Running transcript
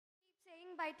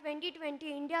by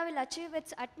 2020, India will achieve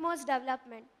its utmost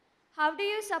development. How do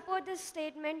you support this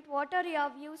statement? What are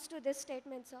your views to this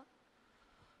statement, sir?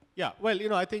 Yeah,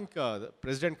 well, I think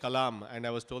President Kalam, and I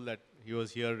was told that he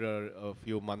was here a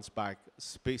few months back,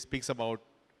 speaks about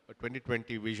a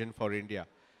 2020 vision for India.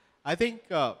 I think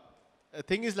the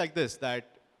thing is like this, that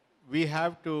we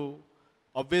have to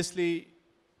obviously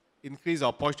increase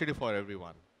opportunity for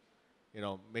everyone.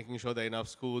 Making sure there are enough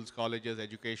schools, colleges,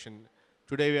 education.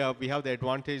 Today we have the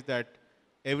advantage that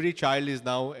every child is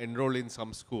now enrolled in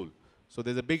some school. So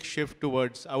there's a big shift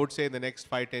towards, I would say in the next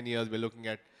 5-10 years, we're looking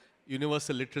at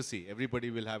universal literacy.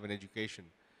 Everybody will have an education.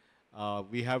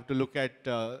 We have to look at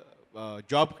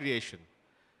job creation,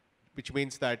 which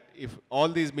means that if all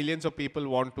these millions of people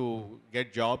want to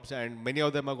get jobs, and many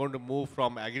of them are going to move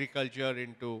from agriculture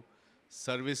into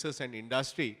services and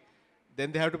industry,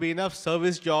 then there have to be enough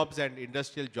service jobs and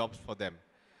industrial jobs for them.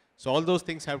 So all those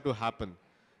things have to happen.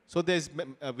 So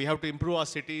we have to improve our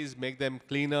cities, make them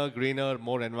cleaner, greener,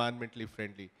 more environmentally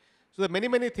friendly. So there are many,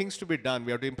 many things to be done.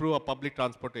 We have to improve our public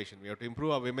transportation. We have to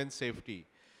improve our women's safety.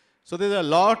 So there's a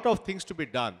lot of things to be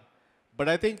done. But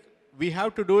I think we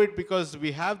have to do it because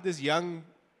we have this young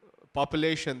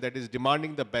population that is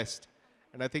demanding the best.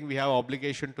 And I think we have an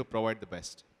obligation to provide the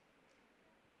best.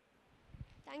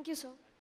 Thank you, sir.